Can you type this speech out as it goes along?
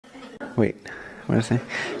Wait, what did I say?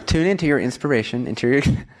 Tune into your inspiration, into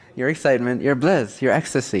your excitement, your bliss, your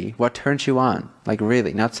ecstasy, what turns you on. Like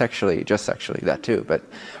really, not sexually, just sexually, that too, but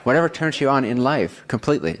whatever turns you on in life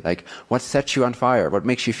completely. Like what sets you on fire, what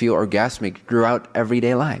makes you feel orgasmic throughout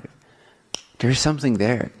everyday life. There's something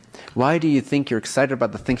there. Why do you think you're excited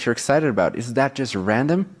about the things you're excited about? Is that just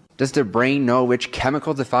random? Does the brain know which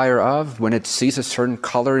chemical to fire off when it sees a certain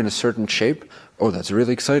color in a certain shape? Oh, that's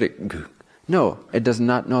really exciting. No, it does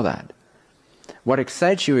not know that. What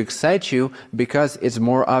excites you because it's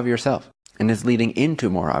more of yourself and is leading into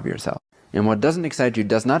more of yourself. And what doesn't excite you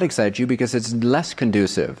does not excite you because it's less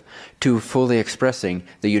conducive to fully expressing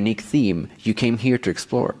the unique theme you came here to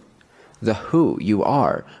explore. The who you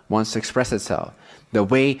are wants to express itself. The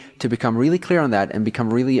way to become really clear on that and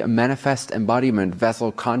become really a manifest embodiment,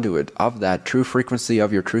 vessel, conduit of that true frequency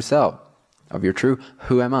of your true self, of your true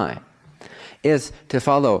who am I, is to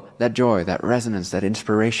follow that joy, that resonance, that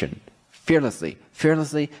inspiration, fearlessly,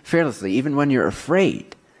 fearlessly, fearlessly, even when you're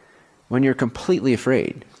afraid, when you're completely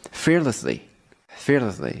afraid, fearlessly,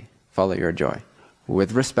 fearlessly follow your joy,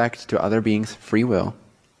 with respect to other beings' free will,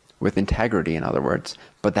 with integrity, in other words.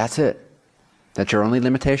 But that's it. That's your only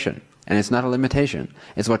limitation. And it's not a limitation.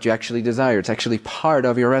 It's what you actually desire. It's actually part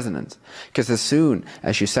of your resonance. Because as soon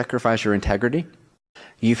as you sacrifice your integrity,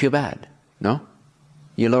 you feel bad. No?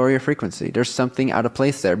 You lower your frequency. There's something out of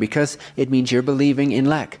place there because it means you're believing in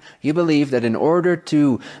lack. You believe that in order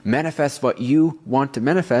to manifest what you want to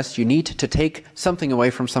manifest, you need to take something away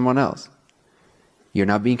from someone else. You're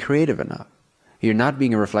not being creative enough. You're not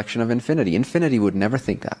being a reflection of infinity. Infinity would never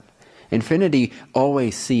think that. Infinity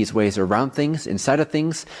always sees ways around things, inside of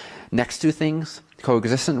things, next to things,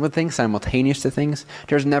 coexistent with things, simultaneous to things.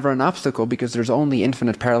 There's never an obstacle because there's only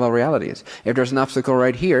infinite parallel realities. If there's an obstacle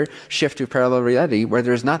right here, shift to parallel reality where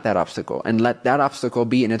there's not that obstacle and let that obstacle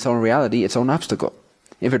be in its own reality, its own obstacle.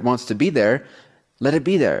 If it wants to be there, let it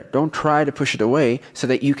be there. Don't try to push it away so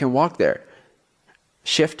that you can walk there.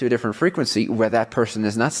 Shift to a different frequency where that person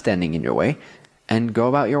is not standing in your way and go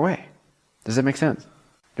about your way. Does that make sense?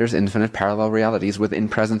 There's infinite parallel realities within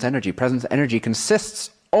presence energy. Presence energy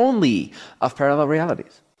consists only of parallel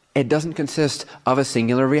realities. It doesn't consist of a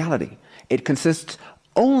singular reality. It consists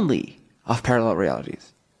only of parallel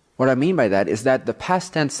realities. What I mean by that is that the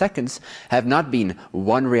past 10 seconds have not been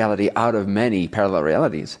one reality out of many parallel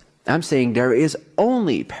realities. I'm saying there is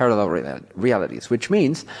only parallel realities, which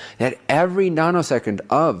means that every nanosecond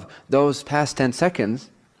of those past 10 seconds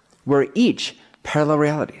were each parallel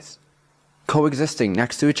realities, coexisting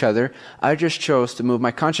next to each other. I just chose to move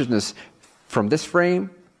my consciousness from this frame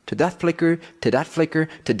to that flicker,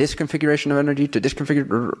 to this configuration of energy, to this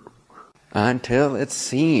configuration, until it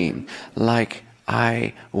seemed like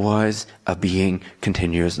I was a being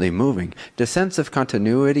continuously moving. The sense of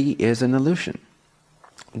continuity is an illusion.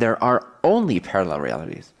 There are only parallel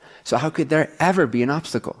realities. So how could there ever be an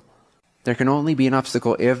obstacle? There can only be an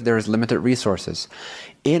obstacle if there is limited resources.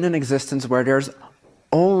 In an existence where there's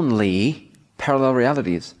only parallel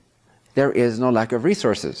realities, there is no lack of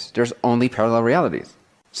resources. There's only parallel realities.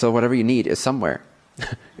 So whatever you need is somewhere.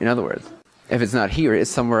 In other words, if it's not here, it's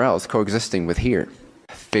somewhere else coexisting with here.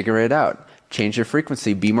 Figure it out. Change your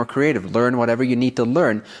frequency. Be more creative. Learn whatever you need to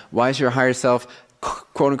learn. Why is your higher self,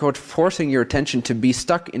 quote unquote, forcing your attention to be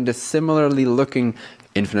stuck in the similarly looking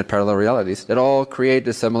infinite parallel realities that all create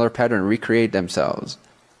a similar pattern, recreate themselves?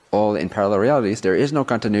 All in parallel realities. There is no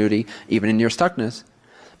continuity, even in your stuckness.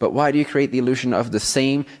 But why do you create the illusion of the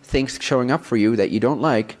same things showing up for you that you don't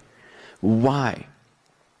like? Why?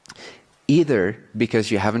 Either because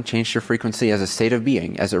you haven't changed your frequency as a state of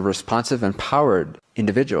being, as a responsive, empowered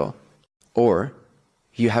individual, or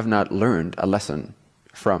you have not learned a lesson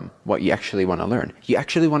from what you actually want to learn. You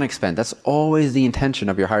actually want to expand. That's always the intention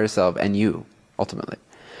of your higher self and you, ultimately.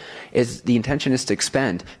 The intention is to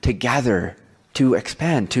expand, to gather, to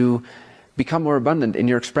expand, to become more abundant in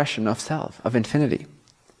your expression of self, of infinity.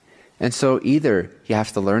 And so either you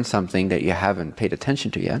have to learn something that you haven't paid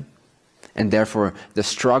attention to yet, and therefore the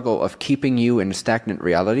struggle of keeping you in a stagnant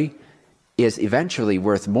reality is eventually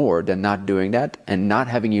worth more than not doing that and not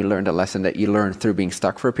having you learned a lesson that you learned through being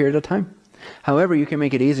stuck for a period of time. However, you can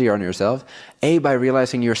make it easier on yourself, A, by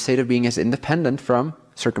realizing your state of being is independent from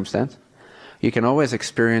circumstance. You can always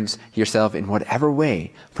experience yourself in whatever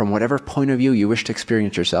way, from whatever point of view you wish to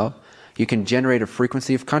experience yourself. You can generate a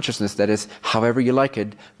frequency of consciousness that is however you like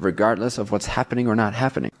it, regardless of what's happening or not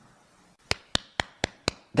happening.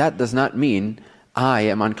 That does not mean I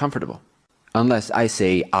am uncomfortable, unless I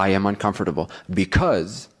say I am uncomfortable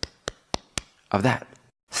because of that.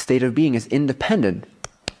 State of being is independent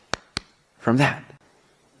from that.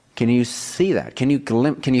 Can you see that? Can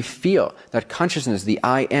you feel that consciousness, the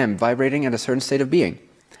I am, vibrating at a certain state of being?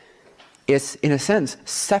 It's, in a sense,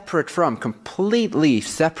 separate from, completely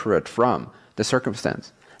separate from the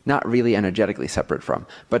circumstance. Not really energetically separate from,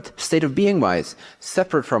 but state of being-wise,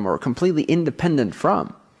 separate from or completely independent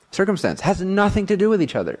from circumstance. Has nothing to do with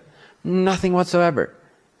each other. Nothing whatsoever.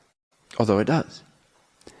 Although it does.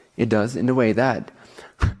 It does in the way that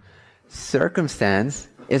circumstance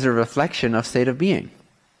is a reflection of state of being.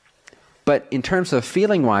 But in terms of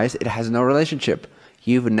feeling-wise, it has no relationship.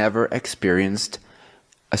 You've never experienced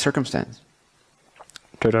a circumstance.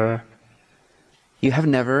 Ta-da! You have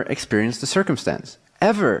never experienced a circumstance.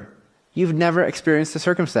 Ever. You've never experienced a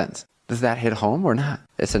circumstance. Does that hit home or not?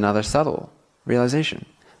 It's another subtle realization.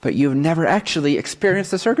 But you've never actually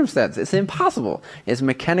experienced a circumstance. It's impossible. It's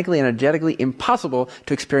mechanically, energetically impossible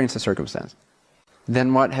to experience a circumstance.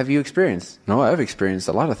 Then what have you experienced? No, I've experienced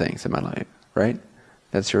a lot of things in my life, right?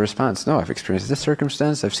 That's your response. No, I've experienced this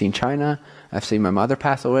circumstance. I've seen China. I've seen my mother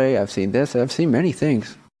pass away. I've seen this. I've seen many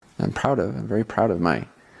things. I'm very proud of my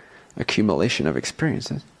accumulation of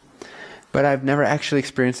experiences. But I've never actually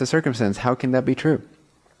experienced a circumstance. How can that be true?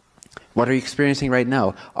 What are you experiencing right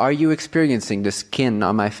now? Are you experiencing the skin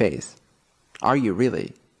on my face? Are you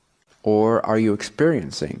really? Or are you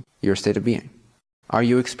experiencing your state of being? Are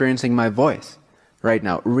you experiencing my voice right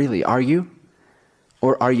now? Really, are you?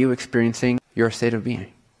 Or are you experiencing your state of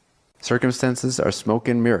being? Circumstances are smoke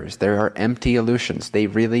and mirrors. They are empty illusions. They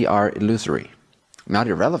really are illusory. Not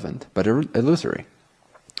irrelevant, but illusory.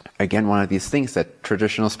 Again, one of these things that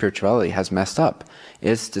traditional spirituality has messed up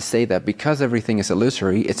is to say that because everything is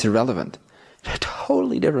illusory, it's irrelevant. They're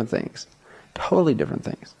totally different things. Totally different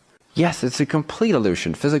things. Yes, it's a complete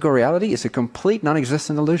illusion. Physical reality is a complete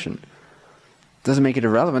non-existent illusion. Doesn't make it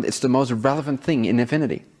irrelevant. It's the most relevant thing in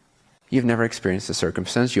infinity. You've never experienced a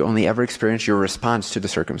circumstance. You only ever experience your response to the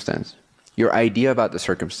circumstance. Your idea about the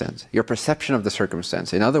circumstance, your perception of the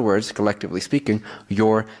circumstance. In other words, collectively speaking,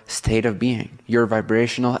 your state of being, your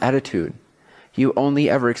vibrational attitude. You only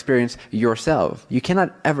ever experience yourself. You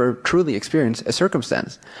cannot ever truly experience a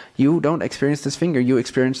circumstance. You don't experience this finger, you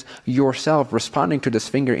experience yourself responding to this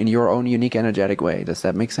finger in your own unique energetic way. Does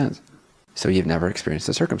that make sense? So you've never experienced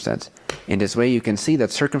a circumstance. In this way you can see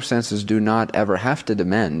that circumstances do not ever have to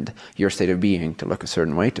demand your state of being to look a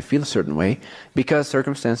certain way, to feel a certain way, because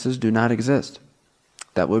circumstances do not exist.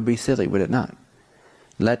 That would be silly, would it not?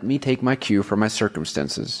 Let me take my cue from my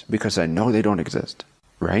circumstances, because I know they don't exist.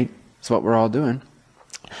 Right? That's what we're all doing.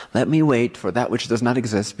 Let me wait for that which does not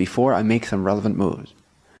exist before I make some relevant moves.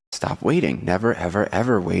 Stop waiting. Never, ever,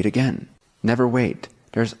 ever wait again. Never wait.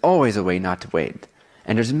 There's always a way not to wait.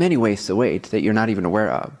 And there's many ways to wait that you're not even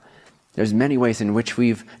aware of. There's many ways in which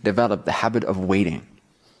we've developed the habit of waiting.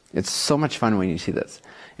 It's so much fun when you see this.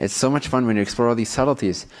 It's so much fun when you explore all these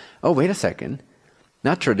subtleties. Oh, wait a second.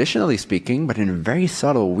 Not traditionally speaking, but in a very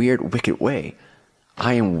subtle, weird, wicked way.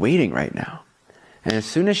 I am waiting right now. And as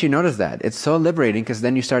soon as you notice that, it's so liberating because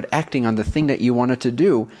then you start acting on the thing that you wanted to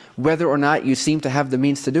do, whether or not you seem to have the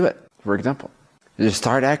means to do it. For example, you just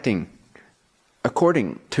start acting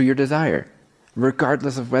according to your desire,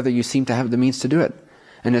 regardless of whether you seem to have the means to do it.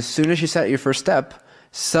 And as soon as you set your first step,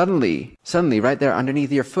 suddenly, right there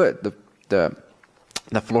underneath your foot, the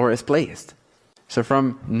floor is placed. So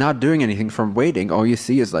from not doing anything, from waiting, all you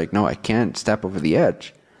see is like, no, I can't step over the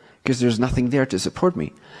edge because there's nothing there to support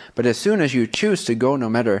me. But as soon as you choose to go, no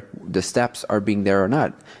matter the steps are being there or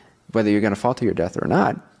not, whether you're going to fall to your death or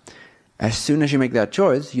not, as soon as you make that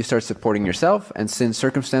choice, you start supporting yourself, and since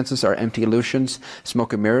circumstances are empty illusions,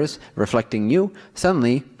 smoke and mirrors reflecting you,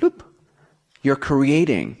 suddenly, bloop, you're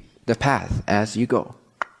creating the path as you go.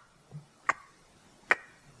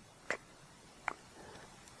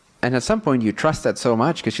 And at some point you trust that so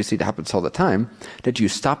much, because you see it happens all the time, that you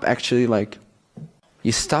stop actually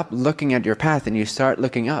you stop looking at your path and you start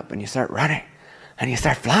looking up and you start running and you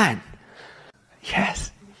start flying.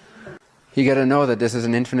 Yes. You got to know that this is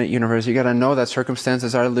an infinite universe. You got to know that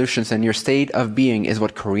circumstances are illusions and your state of being is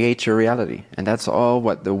what creates your reality. And that's all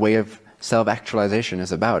what the way of self-actualization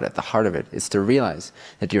is about. At the heart of it is to realize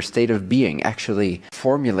that your state of being actually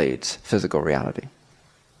formulates physical reality.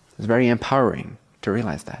 It's very empowering to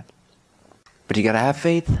realize that. But you got to have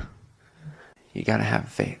faith. You got to have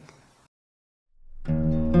faith.